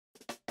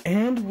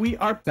And we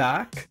are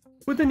back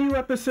with a new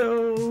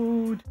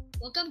episode.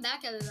 Welcome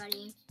back,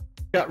 everybody.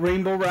 Got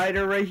Rainbow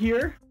Rider right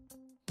here.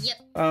 Yep.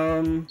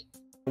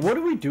 What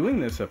are we doing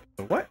this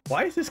episode? What?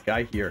 Why is this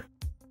guy here?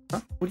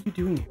 Huh? What are you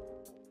doing here?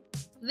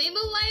 Rainbow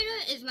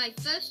Rider is my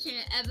first and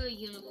ever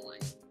unicorn.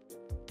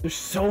 There's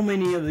so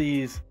many of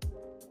these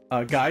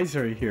guys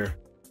right here.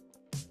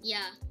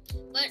 Yeah,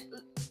 but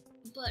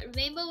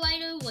Rainbow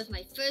Rider was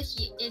my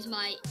first. Is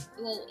my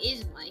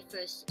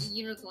first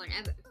unicorn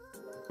ever.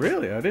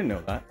 Really? I didn't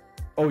know that.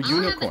 Oh,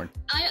 unicorn.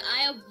 I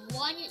have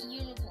one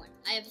unicorn.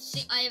 I have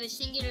a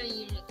singular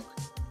unicorn.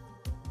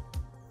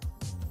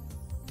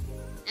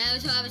 And I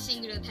also have a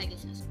singular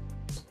Pegasus.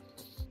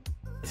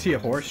 I see a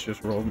horse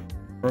just roaming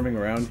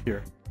around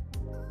here.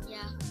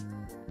 Yeah.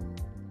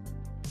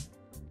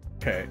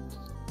 Okay.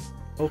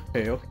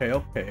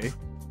 Okay.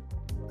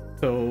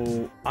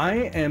 So I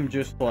am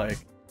just like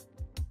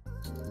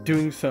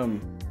doing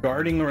some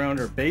guarding around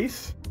our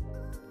base.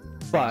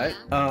 But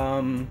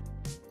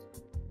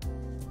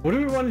what do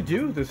we want to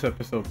do this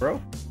episode,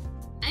 bro?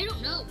 I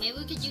don't know. Maybe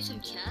we could do some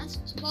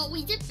chests. Well,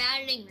 we did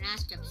battling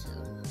last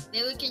episode.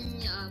 Maybe we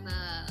can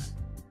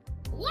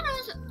what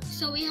else?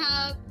 So we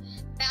have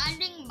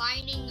battling,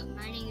 mining.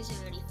 Mining is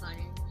really fun.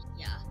 And,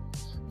 yeah.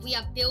 We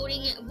are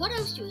building. What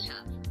else do we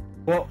have?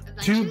 Well,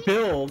 to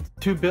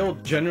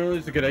build generally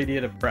is a good idea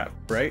to prep,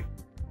 right?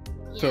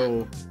 Yeah.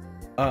 So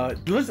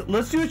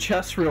let's do a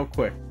chest real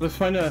quick. Let's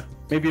find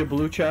maybe a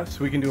blue chest.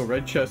 We can do a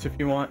red chest if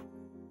you want.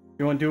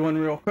 You want to do one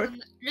real quick?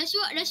 Let's do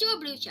a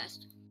blue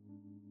chest.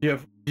 Did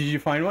you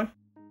find one?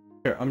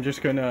 Here, I'm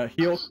just gonna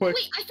heal quick.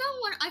 Wait, I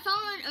found one. I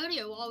found one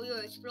earlier while we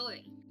were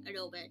exploring a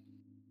little bit.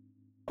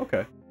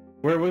 Okay.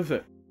 Where was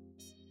it?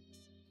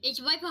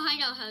 It's right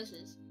behind our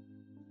houses.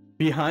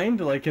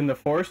 Behind, like in the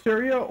forest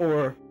area,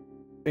 or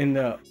in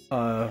the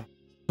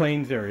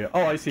plains area?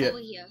 Oh, I see it. Over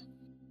here.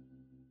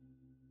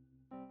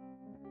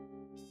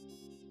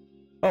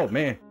 Oh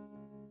man,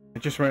 I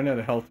just ran out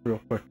of health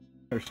real quick,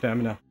 or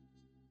stamina.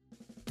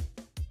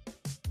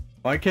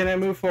 Why can't I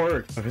move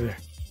forward? Over there.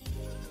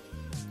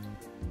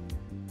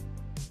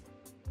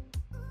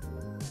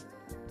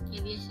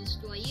 Maybe it's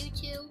destroy you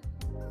too.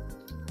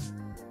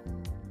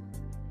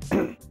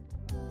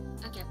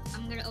 Okay,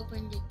 I'm gonna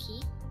open the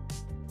key.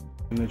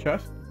 In the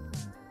chest?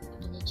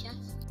 Open the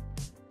chest.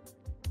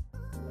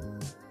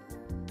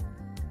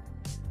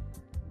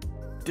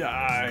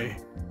 Die.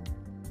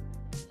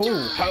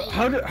 Oh,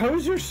 how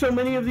is there so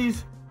many of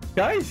these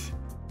guys?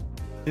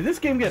 Did this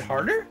game get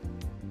harder?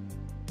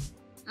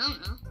 I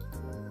don't know.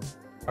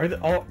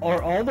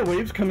 Are all the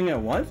waves coming at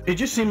once? It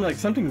just seemed like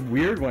something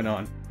weird went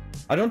on.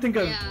 I don't think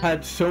I've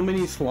had so many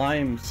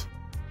slimes.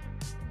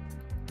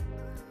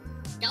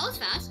 That was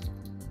fast.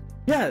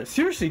 Yeah,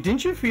 seriously,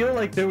 didn't you feel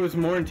like there was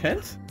more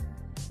intense?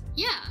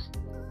 Yeah.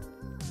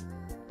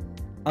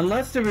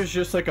 Unless there was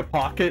just like a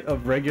pocket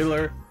of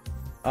regular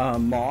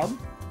mob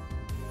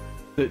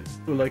that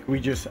like we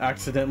just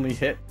accidentally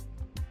hit.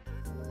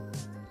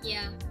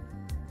 Yeah.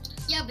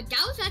 Yeah, but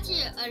that was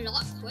actually a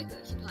lot quicker,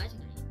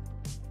 surprisingly.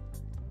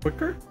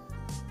 Quicker?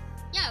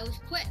 Yeah, it was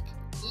quick.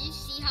 Did you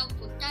see how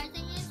quick that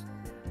thing is?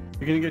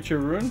 You're gonna get your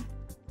rune?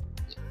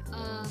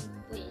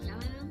 Wait, is that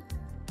my room?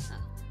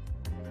 Oh.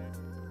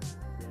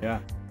 Yeah.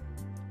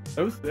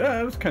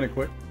 That was kind of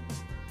quick.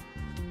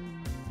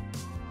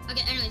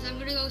 Okay, anyways, I'm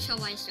gonna go sell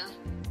my stuff.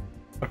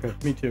 Okay,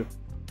 me too.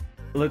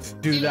 Let's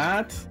do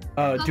that.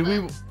 Papa, do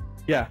we?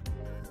 Yeah.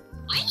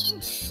 I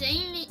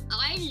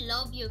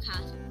love your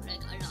castle,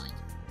 like, a lot.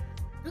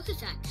 Look at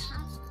that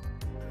castle.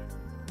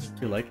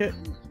 You like it? Oh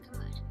my god.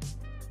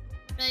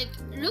 Like,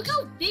 look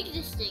how big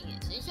this thing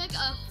is. It's like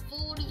a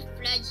fully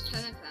fledged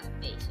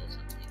Hermitcraft base or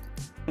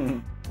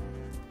something.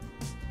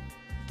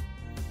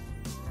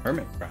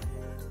 Hermitcraft?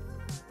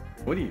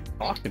 What are you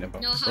talking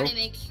about? Know how to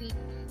make huge,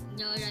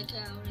 how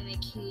to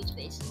make huge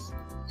bases.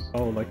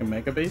 Oh, like a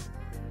mega base?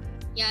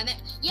 Yeah,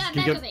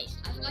 mega base.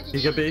 I forgot to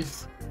Giga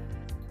base?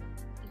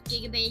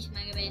 Gigabase,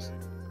 mega base.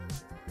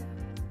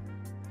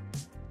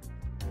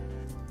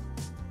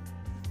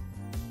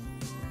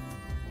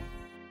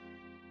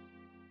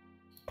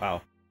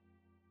 Wow.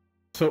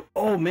 So,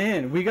 oh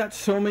man, we got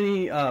so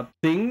many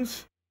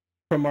things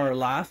from our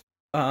last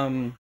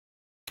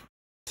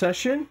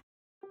session,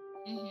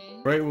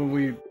 right? When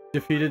we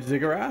defeated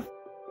Ziggurat,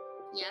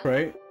 yeah.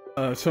 Right?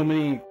 So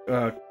many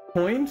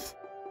coins,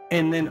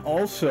 and then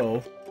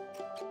also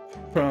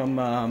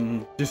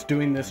from just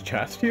doing this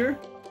chest here,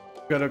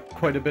 got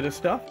quite a bit of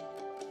stuff.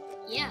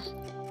 Yeah.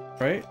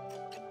 Right?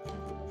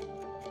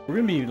 We're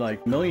gonna be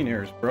like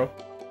millionaires, bro.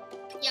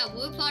 Yeah,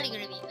 we're probably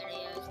gonna be millionaires.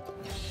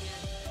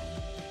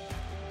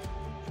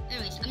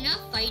 Anyways, I'm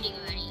not fighting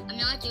already. I'm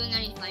not doing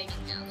any fighting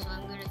now, so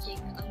I'm gonna go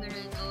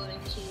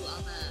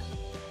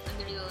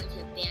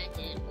into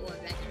bandit or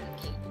regular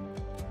cave.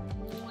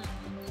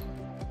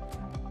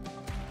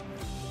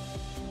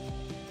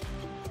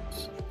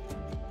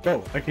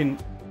 Oh,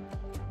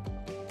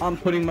 I'm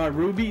putting my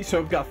ruby, so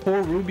I've got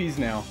 4 rubies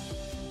now.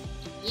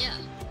 Yeah.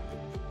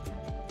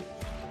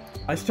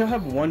 I still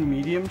have 1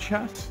 medium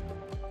chest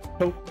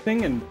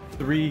thing and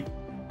 3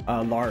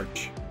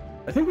 large.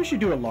 I think we should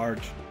do a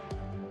large.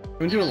 Can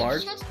we do a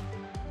large? Chest?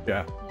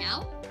 Yeah.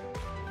 Now?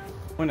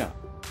 Why not?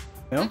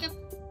 No? Okay.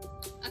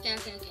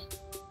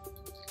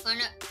 Hold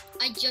on,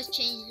 I just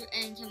changed it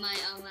into my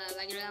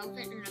regular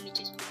outfit, and let me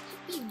just.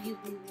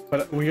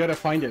 But we gotta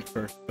find it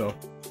first, so.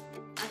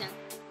 Okay.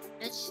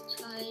 Let's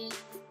try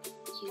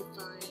to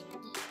find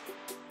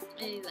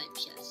a red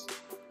chest.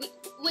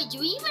 Wait, do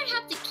we even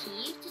have the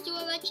key to do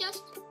a red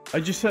chest? I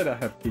just said I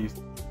have keys.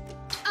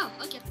 Oh,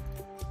 okay.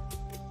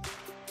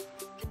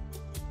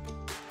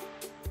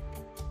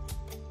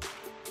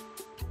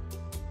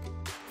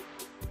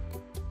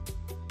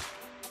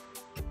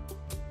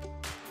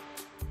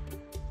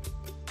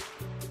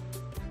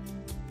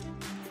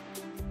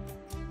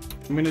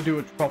 I'm gonna do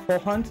a truffle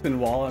hunt, and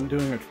while I'm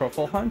doing a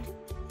truffle hunt,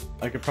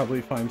 I could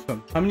probably find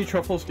some. How many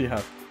truffles do you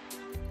have?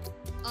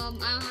 I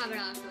don't have a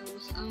lot of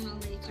truffles. I don't know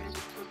where you collect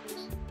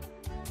truffles.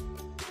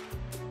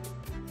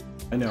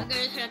 I know. I'm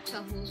gonna collect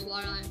truffles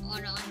while on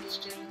this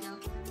journey now.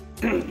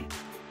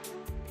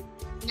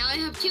 Now I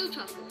have 2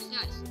 truffles.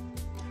 Nice.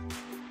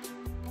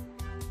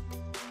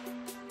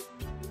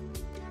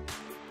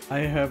 I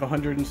have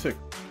 106.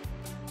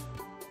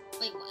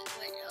 Wait, what?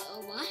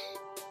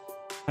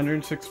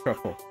 106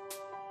 truffles.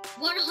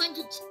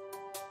 100.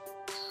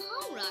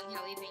 How long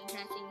have we been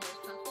collecting those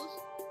truffles?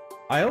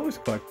 I always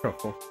collect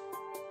truffles.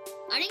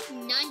 I think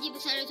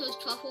 90% of those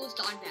truffles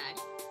gone bad.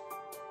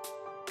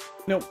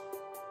 Nope.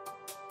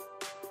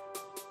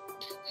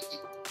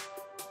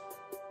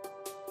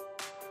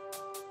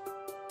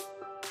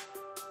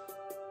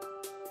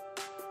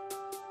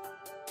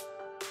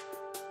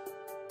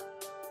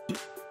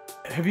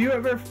 Have you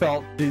ever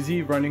felt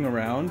dizzy running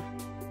around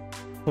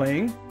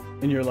playing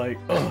and you're like,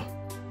 ugh?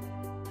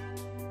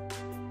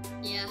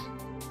 Yeah.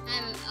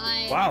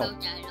 I Wow.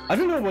 felt that a lot. I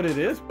don't know what it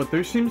is, but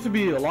there seems to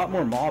be a lot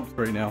more mobs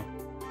right now.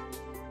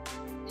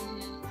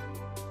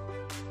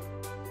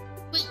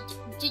 Wait,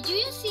 did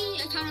you just see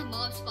a ton of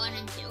mobs spawn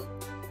in too?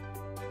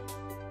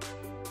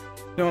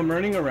 No, I'm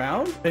running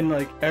around and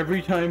like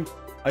every time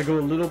I go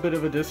a little bit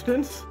of a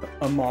distance,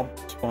 a mob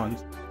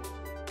spawns.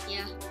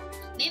 Yeah.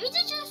 Maybe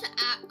they just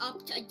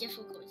upped a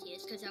difficulty.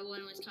 It's because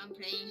everyone was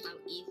complaining how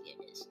easy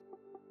it is.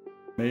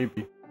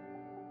 Maybe.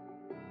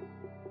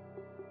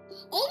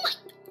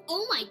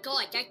 Oh my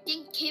god, that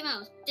thing came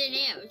out of thin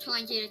air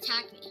trying to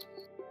attack me.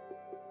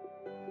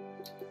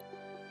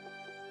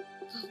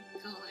 Oh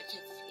god, that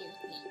scared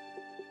me.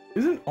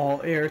 Isn't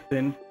all air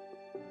thin?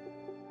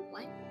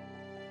 What?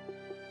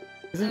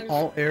 Isn't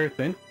all air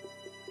thin?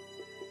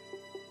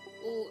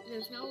 Oh,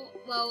 there's no...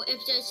 Well,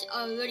 if there's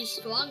a really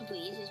strong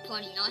breeze, it's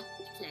probably not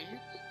thin.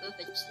 But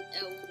if it's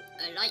a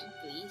light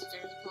breeze,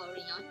 then it's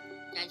probably not.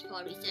 That's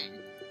probably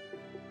thin.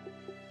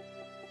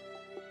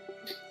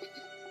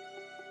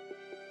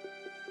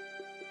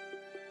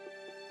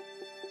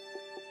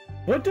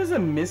 What does a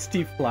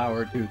misty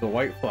flower do, the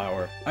white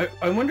flower?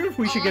 I wonder if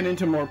we should get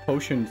into more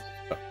potions.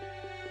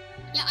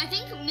 Yeah, I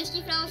think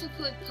misty flowers are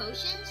for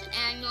potions,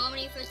 and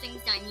normally for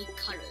things that need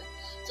color.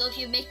 So if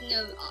you're making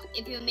a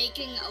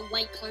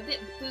white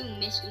carpet, boom,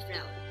 misty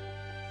flower.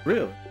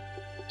 Really?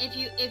 If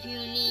you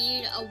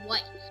need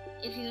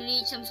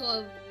some sort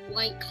of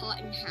white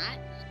cotton hat,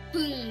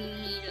 boom, you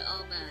need the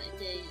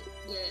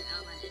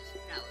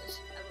flowers.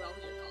 I forgot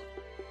what they're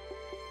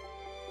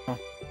called. Oh.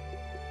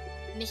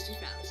 Misty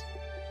flowers.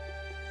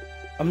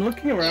 I'm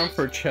looking around Yes.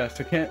 for a chest.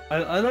 I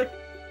like,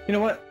 you know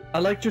what? I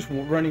like just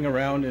running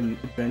around and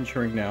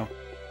adventuring now.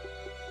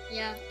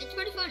 Yeah, it's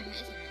pretty fun,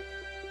 isn't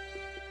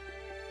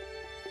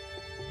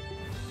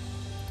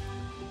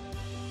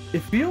it? It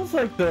feels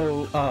like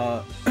though,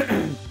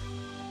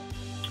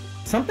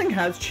 something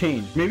has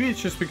changed. Maybe it's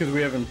just because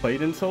we haven't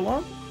played in so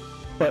long,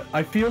 but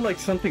I feel like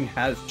something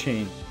has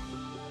changed.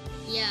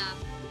 Yeah.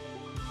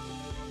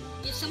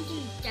 There's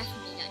something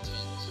definitely that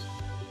changed.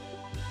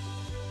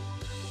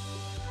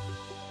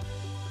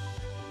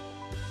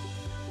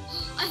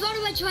 I found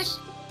a red chest!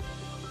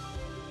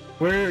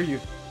 Where are you?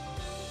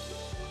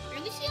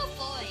 Let me see how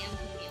far I am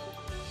from you.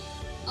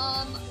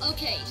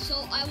 Okay,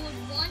 so I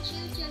would want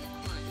you to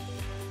run.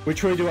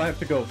 Which way do I have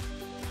to go?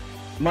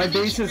 My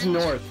base is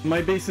north.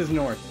 My base is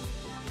north.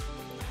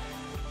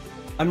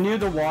 I'm near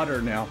the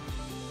water now.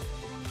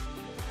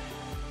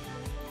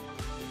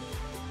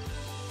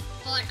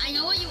 But I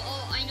know what you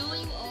are. I know what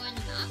you are on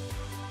the map.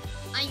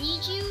 I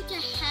need you to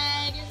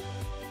head.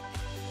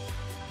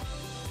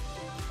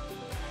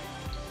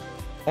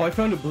 Oh, I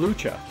found a blue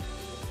chest.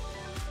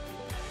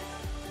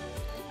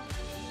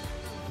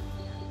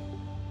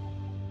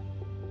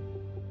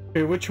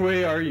 Okay, which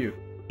way are you?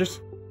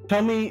 Just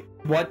tell me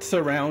what's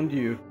around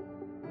you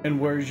and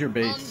where's your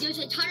base. There's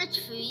a ton of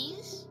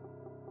trees.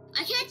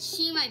 I can't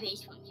see my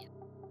base from here.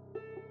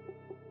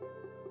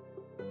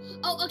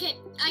 Oh, okay.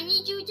 I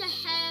need you to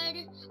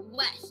head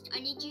west. I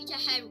need you to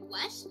head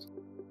west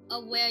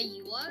of where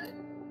you are.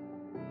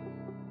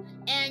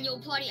 And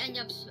you'll probably end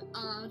up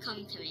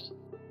coming to me.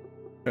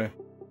 Okay.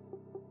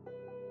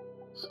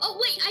 Oh,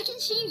 wait. I can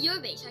see your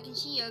base. I can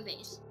see your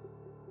base.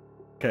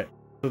 Okay,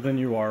 so then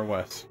you are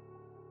west.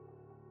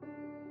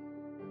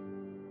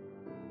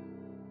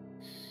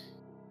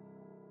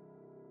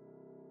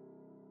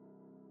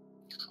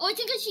 Oh, I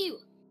think I see you.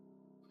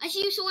 I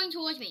see you soaring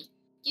towards me.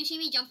 Do you see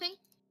me jumping?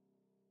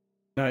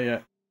 Not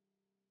yet.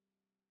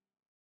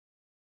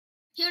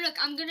 Here, look.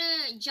 I'm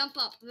gonna jump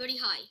up really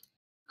high.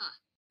 Ah,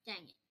 dang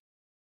it.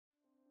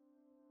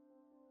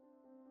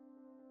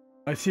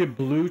 I see a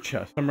blue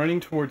chest. I'm running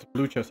towards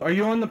blue chest. Are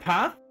you on the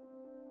path?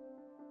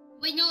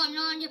 Wait, no, I'm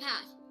not on your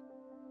path.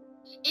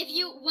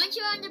 Once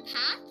you're on the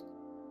path,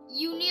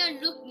 you need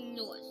to look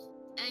north,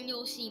 and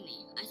you'll see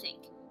me, I think.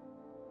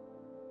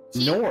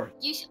 See, North?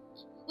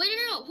 Wait,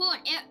 no, hold on.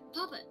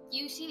 Papa, do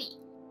you see me?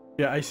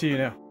 Yeah, I see you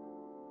now.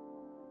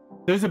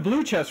 There's a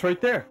blue chest right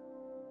there.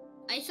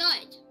 I saw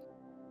it.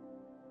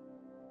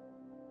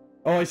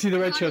 Oh, I see the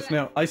red chest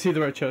now. I see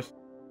the red chest.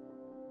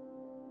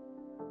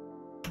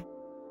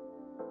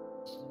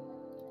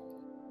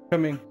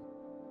 Coming.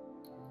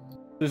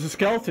 There's a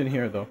skeleton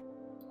here, though.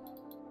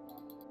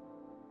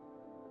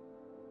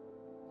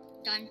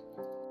 Done.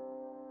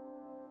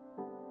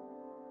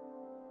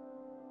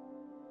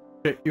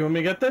 Okay, you want me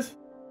to get this?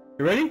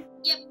 You ready?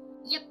 Yep.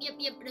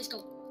 Let's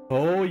go.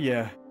 Oh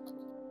yeah.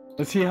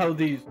 Let's see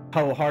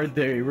how hard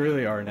they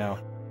really are now.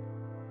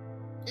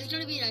 It's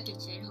gonna be like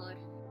insane hard.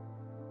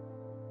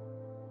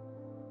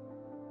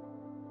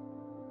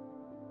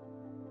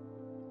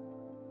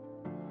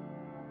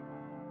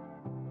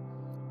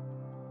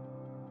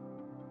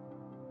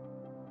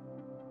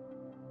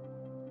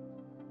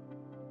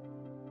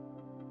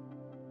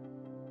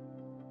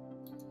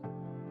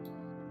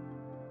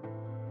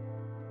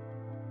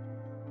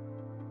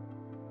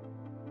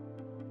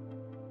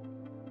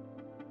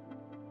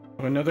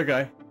 Oh, another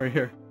guy right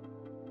here.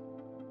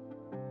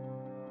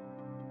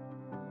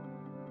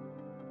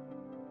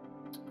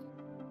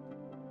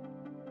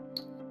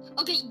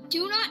 Okay,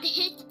 do not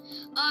hit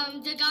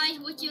the guys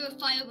with your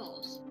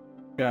fireballs.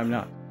 Yeah, I'm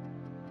not.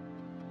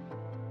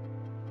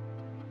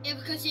 Yeah,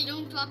 because they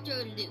don't drop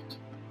their loot.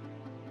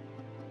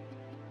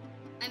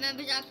 I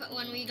remember that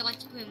when we got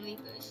to Grim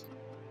Reapers.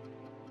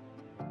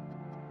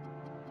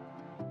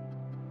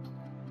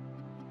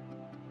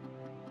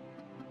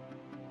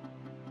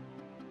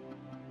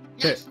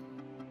 Okay, Nice.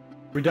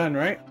 we're done,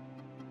 right?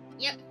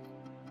 Yep.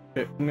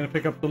 Okay, I'm gonna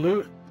pick up the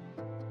loot.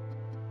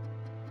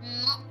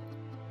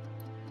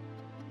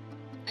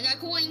 I got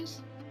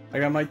coins. I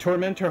got my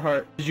Tormentor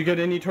heart. Did you get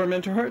any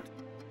Tormentor hearts?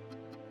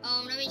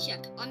 Let me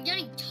check. I'm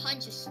getting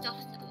tons of stuff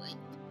that way.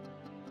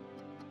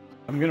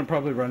 I'm gonna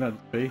probably run out of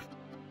space.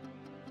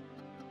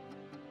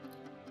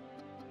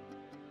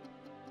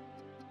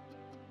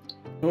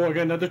 Oh, I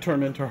got another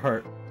Tormentor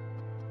heart.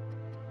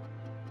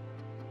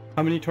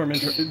 How many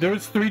Tormentor? There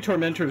was 3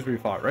 Tormentors we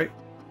fought, right?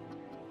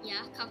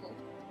 Yeah, a couple.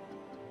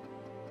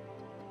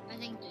 I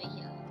think 3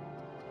 here.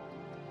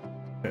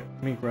 Okay,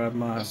 let me grab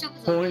my This stuff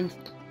is coins.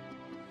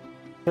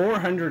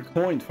 400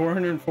 coins,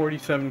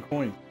 447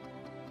 coins.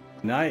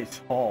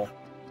 Nice haul.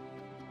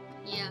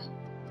 Yeah.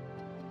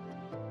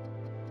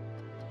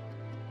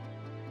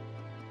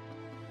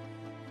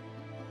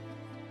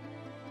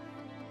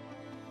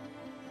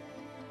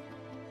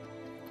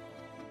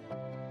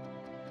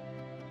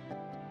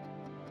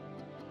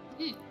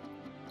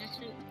 That's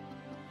true.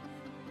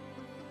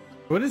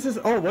 What is this?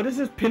 Oh, what is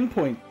this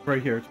pinpoint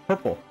right here? It's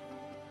purple.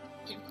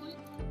 Pinpoint?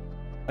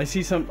 I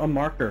see a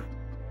marker.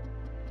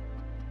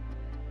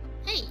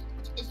 Hey,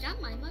 is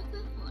that my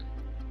microphone?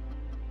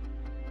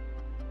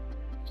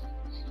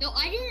 No,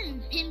 I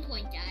didn't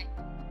pinpoint that.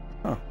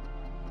 Huh.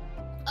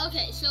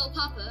 Okay, so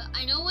Papa,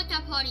 I know what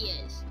that party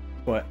is.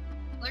 What?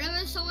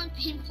 Whenever someone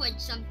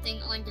pinpoints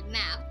something on the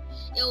map,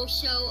 it will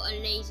show a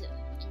laser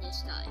in the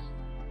sky.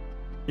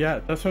 Yeah,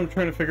 that's what I'm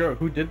trying to figure out.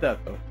 Who did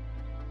that, though?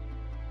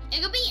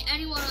 It could be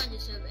anyone on the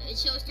server. It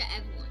shows to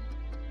everyone.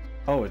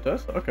 Oh, it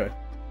does? Okay.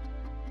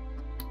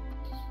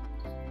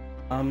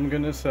 I'm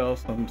gonna sell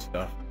some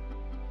stuff.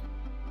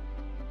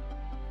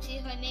 See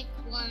if I make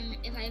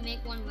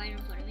one right in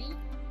front of me.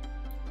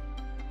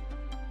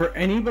 For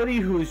anybody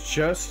who's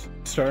just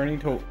starting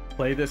to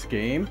play this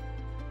game,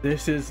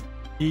 this is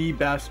the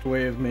best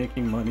way of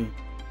making money.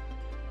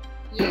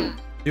 Yeah.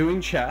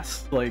 Doing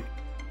chests, like,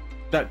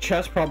 that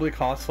chest probably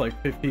costs like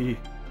 50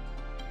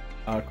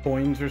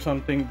 coins or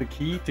something, the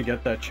key to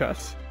get that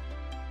chest.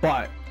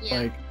 But, Yeah.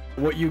 like,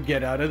 what you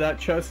get out of that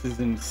chest is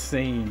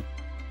insane.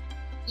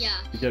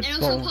 Yeah. You get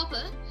And also, bone-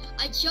 Papa,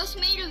 I just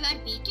made a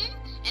red beacon,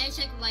 and it's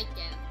like right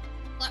there.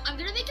 But I'm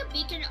gonna make a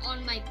beacon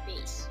on my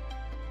base.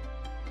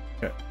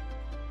 Okay.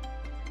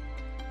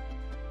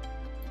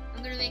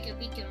 I'm gonna make a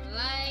beacon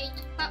right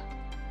up.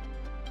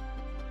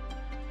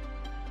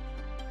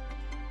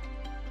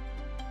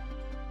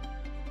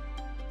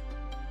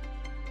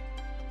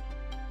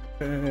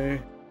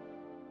 Okay.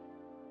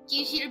 Do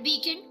you see the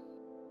beacon?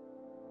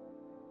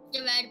 The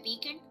red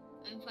beacon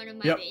in front of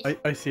my Yep, base.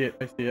 I see it,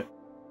 I see it.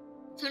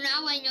 So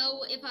now I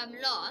know if I'm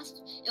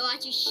lost, it'll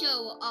actually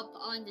show up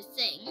on the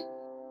thing.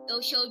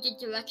 It'll show the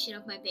direction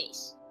of my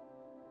base.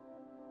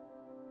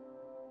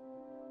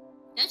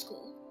 That's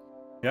cool.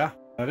 Yeah,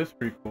 that is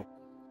pretty cool.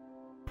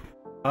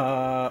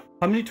 How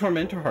many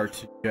Tormentor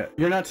hearts did you get?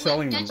 You're not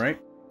selling them, right?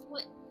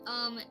 What?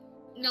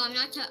 No, I'm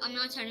not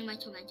selling my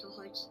Tormentor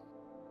hearts.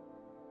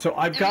 So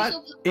I've got,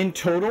 in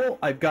total,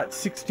 I've got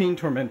 16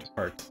 tormentor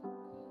parts.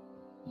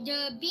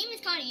 The beam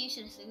is kind of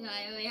useless because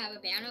I already have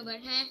a banner, but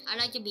I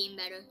like the beam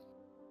better.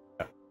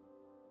 Yeah.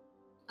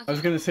 Okay. I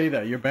was gonna say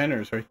that, your banner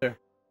is right there.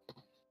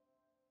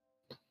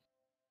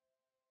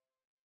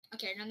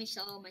 Okay, let me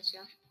sell my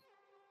stuff.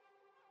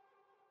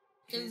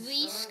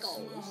 3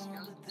 skulls,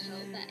 not so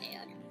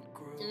bad.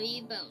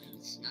 3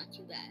 bones, not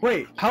too bad.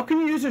 Wait, how can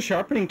you use a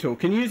sharpening tool?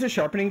 Can you use a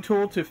sharpening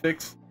tool to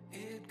fix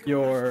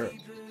your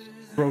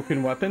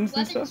broken weapons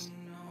and stuff?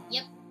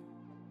 Yep.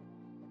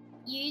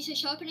 You use a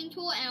sharpening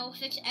tool and it will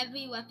fix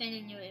every weapon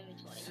in your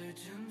inventory.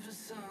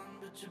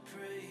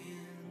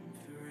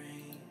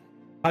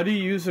 How do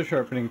you use a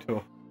sharpening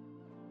tool?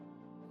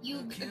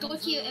 You go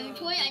to your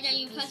inventory and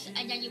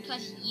then you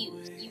press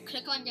use. You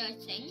click on the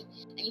thing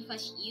and you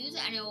press use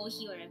and it will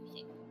heal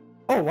everything.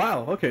 Oh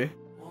wow, okay.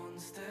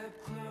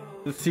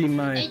 Let's see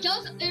my... It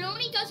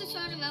only does a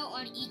certain amount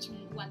on each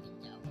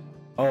weapon though.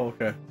 Oh,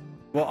 okay.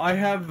 Well, I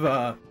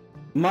have,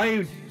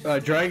 my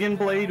dragon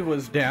blade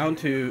was down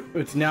to,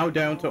 it's now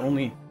down to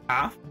only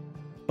half,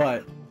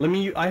 but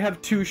I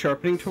have 2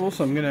 sharpening tools,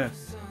 so I'm gonna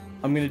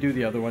do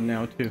the other one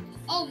now too.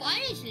 Oh,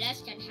 mine is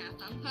less than half.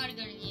 I'm probably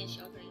gonna need a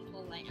sharpening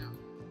tool right now.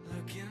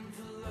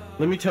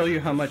 Let me tell you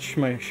how much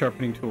my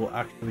sharpening tool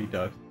actually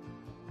does.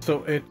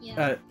 So it's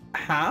at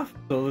half,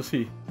 so let's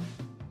see.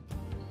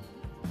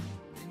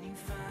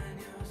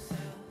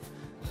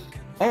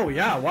 Oh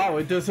yeah, wow,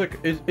 it does like,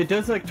 it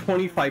does like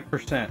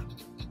 25%.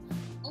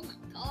 Oh my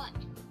god.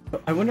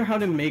 I wonder how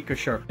to make a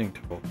sharpening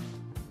tool.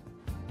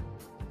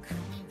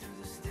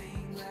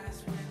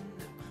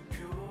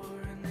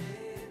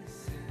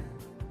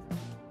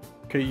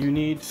 Okay, you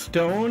need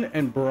stone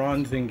and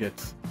bronze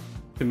ingots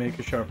to make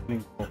a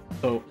sharpening tool.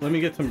 So let me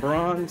get some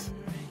bronze.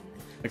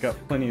 I got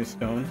plenty of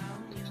stone.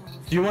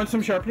 Do you want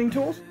some sharpening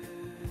tools?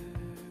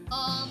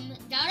 That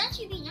would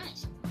actually be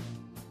nice.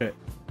 Okay.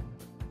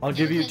 I'll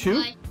give you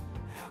 2.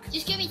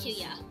 Just give me 2,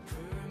 yeah.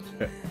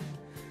 Okay.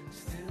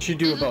 Should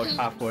do about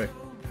halfway.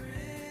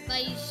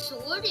 My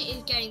sword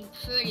is getting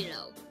pretty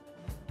low.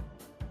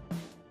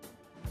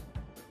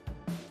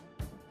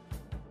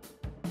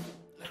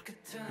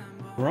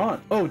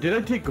 Bronze. Oh, did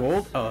I take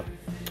gold?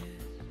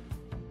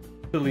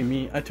 Silly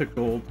me, I took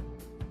gold.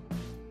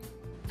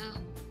 Oh.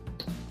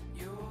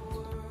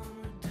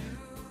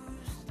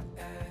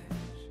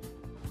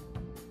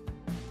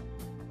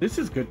 This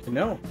is good to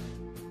know.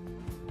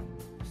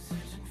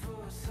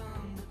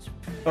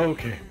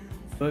 Okay,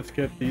 let's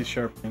get these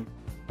sharpening.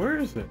 Where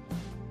is it?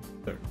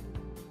 There.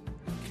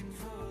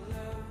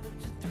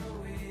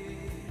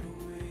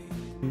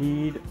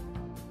 Need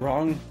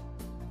wrong.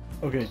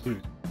 Okay,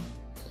 dude.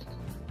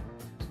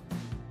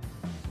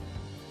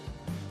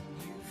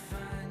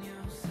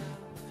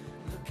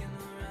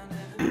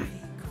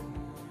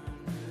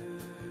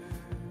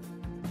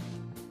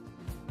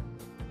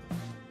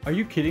 Are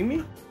you kidding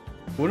me?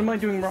 What am I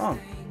doing wrong?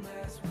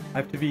 I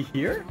have to be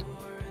here?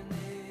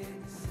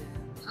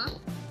 Huh?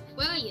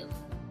 Where are you?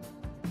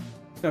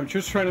 I'm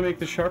just trying to make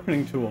the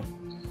sharpening tool.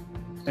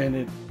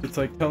 And it's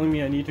like telling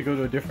me I need to go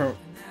to a different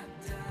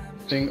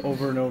thing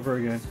over and over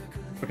again.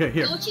 Okay,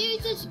 here. Go to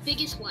this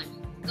biggest one.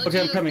 Go okay,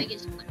 to I'm coming.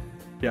 Biggest one.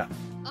 Yeah.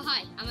 Oh,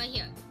 hi. I'm right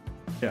here.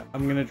 Yeah,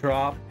 I'm gonna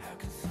drop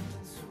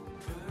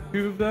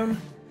 2 of them.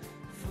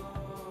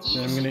 Do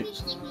you see me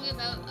sneaking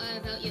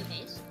about your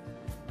base?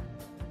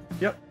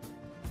 Yep.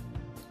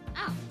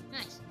 Oh,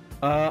 nice.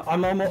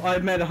 I'm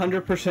at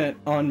 100%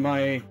 on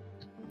my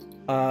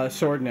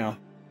sword now.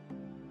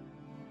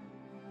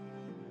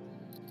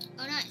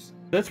 Oh, nice.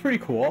 That's pretty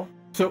cool.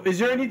 So, is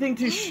there anything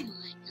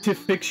to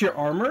fix your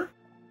armor?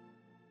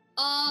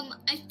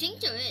 I think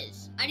there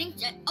is. I think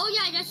that. Oh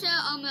yeah, that's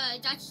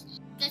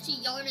a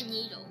yarn and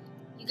needle.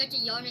 You get the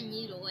yarn and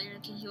needle, and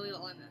it can heal your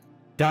armor.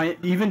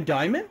 Even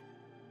diamond?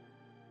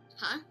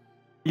 Huh?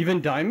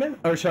 Even diamond?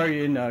 Or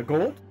sorry, in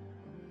gold?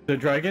 The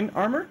dragon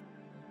armor?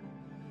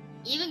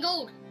 Even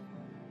gold.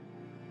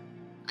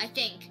 I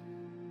think.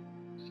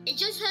 It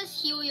just says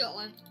heal your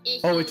armor.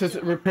 It says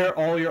repair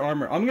all your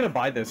armor. I'm gonna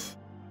buy this.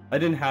 I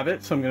didn't have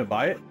it, so I'm gonna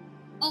buy it.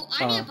 Oh,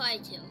 I need to buy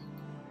it too.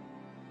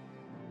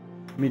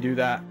 Let me do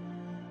that.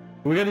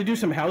 We gotta do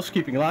some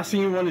housekeeping. Last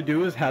thing you want to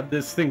do is have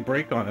this thing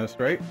break on us,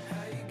 right?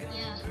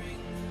 Yeah.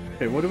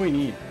 Okay, what do we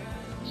need?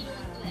 Needle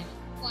and thread.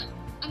 One.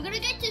 I'm gonna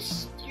get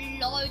this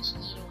large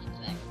needle and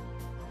thread.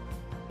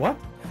 What?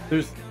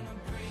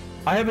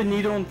 I have a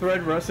needle and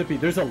thread recipe.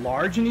 There's a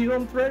large needle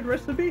and thread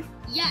recipe?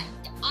 Yeah,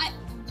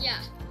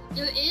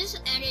 there is,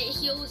 and it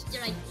heals to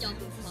like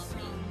double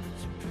property.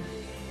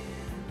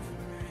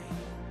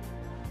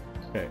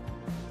 Okay.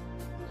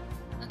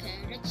 Okay,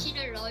 let's see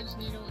the large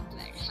needle and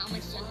thread. How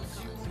much does it cost?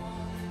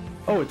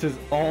 Oh, it says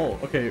all.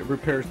 Okay, it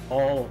repairs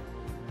all.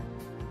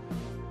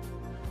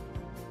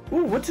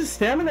 Ooh, what's a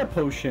stamina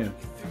potion?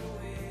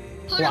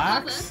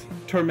 Flax?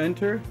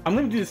 Tormentor? I'm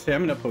gonna do the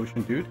stamina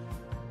potion, dude.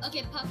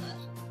 Okay, Papa.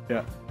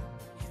 Yeah.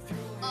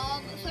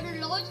 For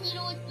the large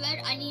needle and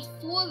thread, I need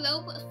 4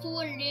 rope,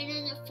 4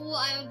 linen, 4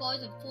 iron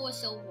bars, and 4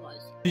 silver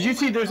bars. Did you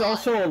see there's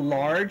also a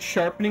large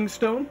sharpening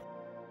stone?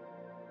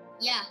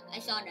 Yeah, I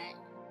saw that.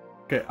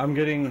 Okay, I'm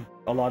getting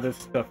a lot of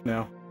stuff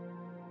now.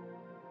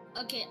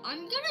 Okay, I'm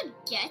gonna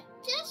get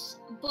this,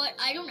 but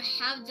I don't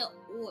have the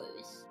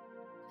ores.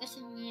 Guess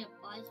I'm gonna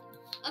buy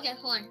them. Okay,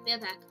 hold on, be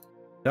right back.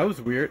 That was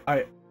weird.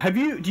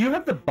 Do you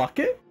have the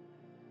bucket?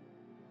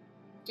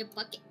 The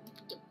bucket?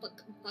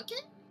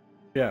 Bucket?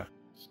 Yeah.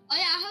 Oh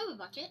yeah, I have a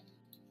bucket.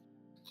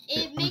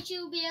 It makes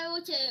you be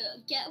able to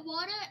get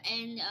water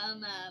and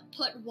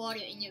put water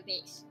in your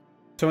base.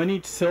 So I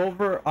need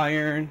silver,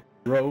 iron,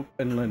 rope,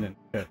 and linen.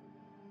 Okay.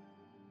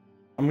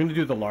 I'm gonna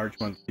do the large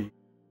one, see.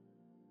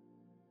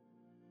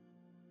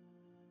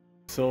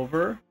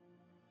 Silver.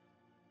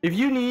 If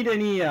you need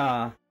any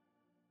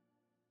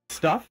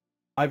stuff,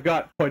 I've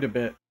got quite a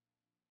bit.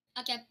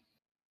 Okay.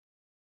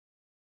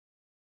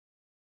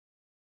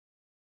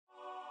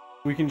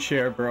 We can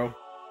share, bro.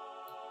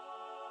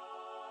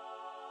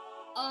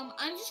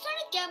 I'm just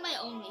gonna get my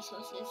own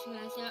resources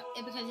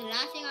because the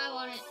last thing I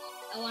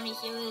want to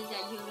hear is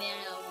that you ran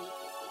out of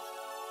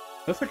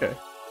resources. That's okay.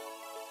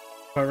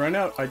 If I run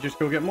out, I just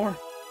go get more.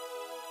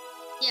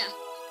 Yeah.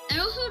 And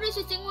also there's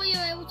a thing where you're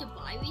able to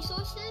buy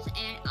resources,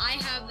 and I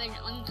have an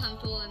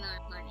uncomfortable amount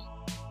of money.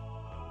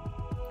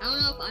 I don't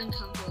know if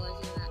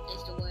uncomfortable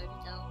is the word,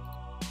 though.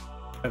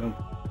 7.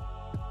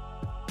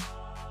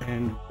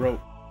 And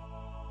rope.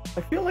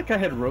 I feel like I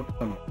had rope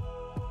somewhere.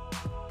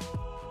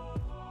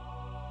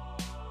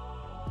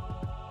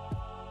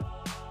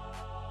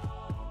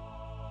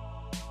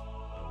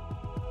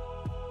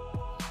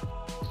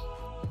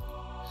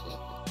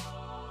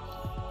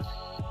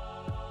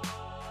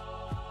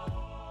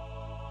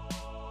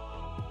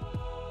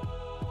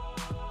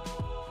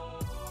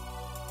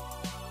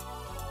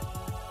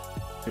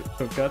 Okay,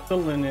 so I've got the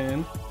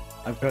linen,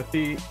 I've got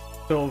the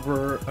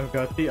silver, I've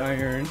got the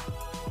iron.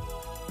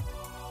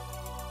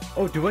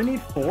 Oh, do I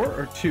need 4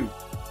 or 2?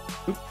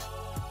 Oops.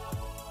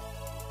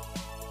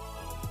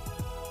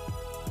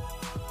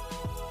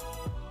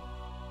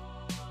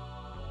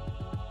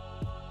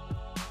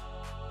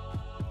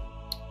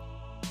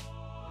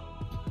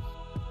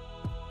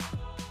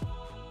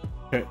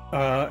 Okay,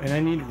 and I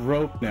need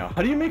rope now.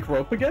 How do you make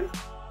rope again?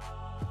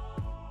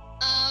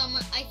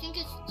 I think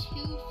it's 2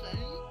 fern.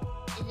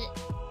 Is it,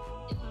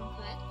 if I'm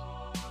correct?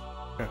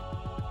 Okay.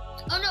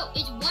 Oh no,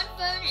 it's 1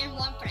 fern and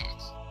 1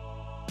 flax.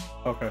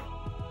 Okay.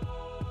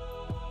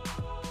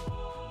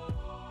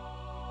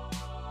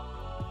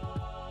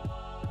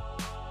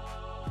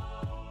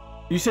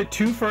 You said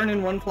 2 fern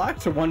and 1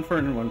 flax, or 1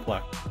 fern and 1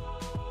 flax?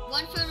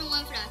 1 fern and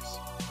 1 flax.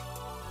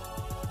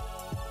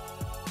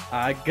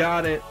 I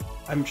got it.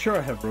 I'm sure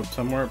I have rope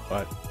somewhere,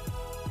 but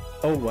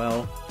oh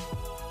well.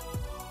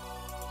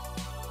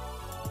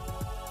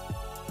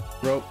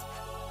 Rope.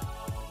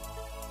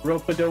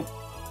 Rope-a-dope.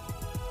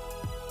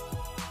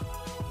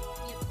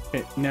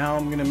 Okay, now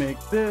I'm gonna make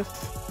this.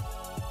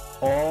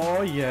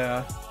 Oh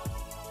yeah.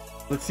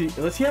 Let's see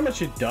how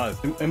much it does.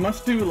 It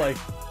must do like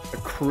a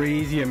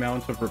crazy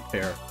amount of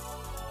repair.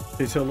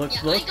 Okay, so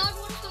let's look. I got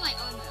one for my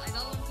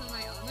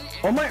armor.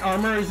 Oh, my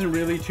armor isn't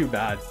really too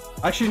bad.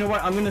 Actually, you know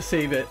what? I'm gonna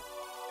save it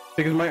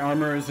because my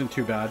armor isn't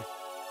too bad.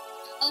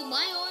 Oh,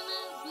 my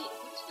armor? Wait,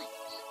 what's my...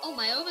 Oh,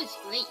 my armor's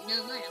great.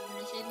 No, mine. I'm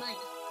gonna save mine.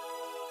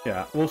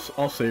 Yeah,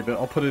 I'll save it.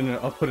 I'll put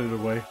it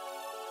away.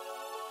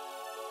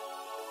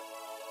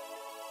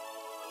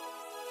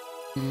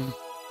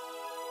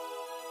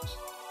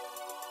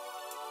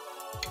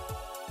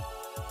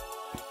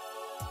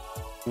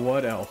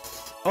 What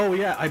else? Oh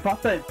yeah, I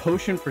bought that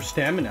potion for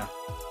stamina.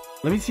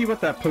 Let me see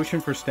what that potion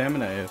for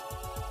stamina is.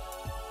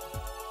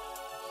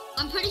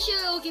 I'm pretty sure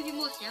it'll give you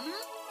more stamina.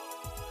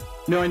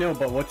 No, I know,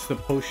 but what's the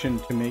potion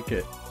to make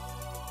it?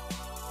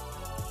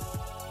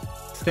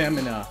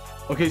 Stamina.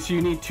 Okay, so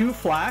you need 2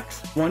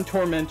 flax, 1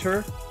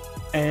 tormentor,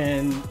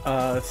 and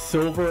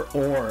silver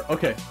ore.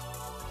 Okay,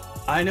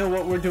 I know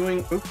what we're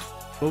doing. Oops,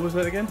 what was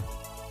that again?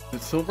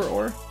 Is it silver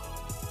ore?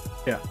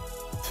 Yeah.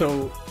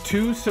 So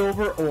 2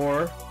 silver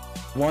ore,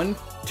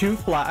 2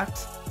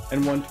 flax,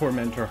 and 1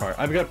 tormentor heart.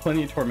 I've got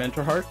plenty of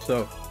tormentor hearts,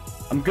 so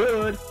I'm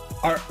good.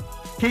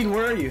 Caden,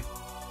 where are you?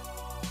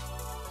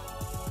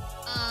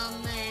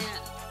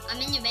 I'm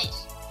in your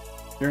base.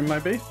 You're in my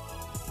base?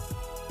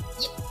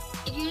 Yep.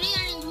 If you need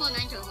any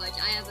tormentor hearts,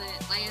 I have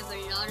a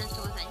lot of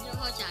tormentor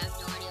hearts. I have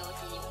no idea what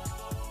to do.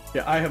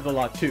 Yeah, I have a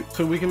lot too.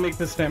 So we can make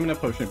the stamina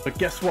potion. But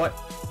guess what?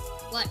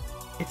 What?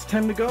 It's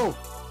time to go.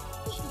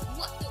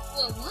 What?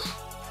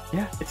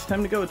 Yeah, it's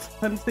time to go. It's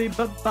time to say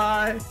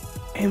bye-bye.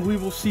 And we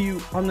will see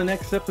you on the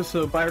next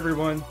episode. Bye,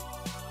 everyone.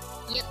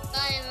 Yep,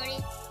 bye,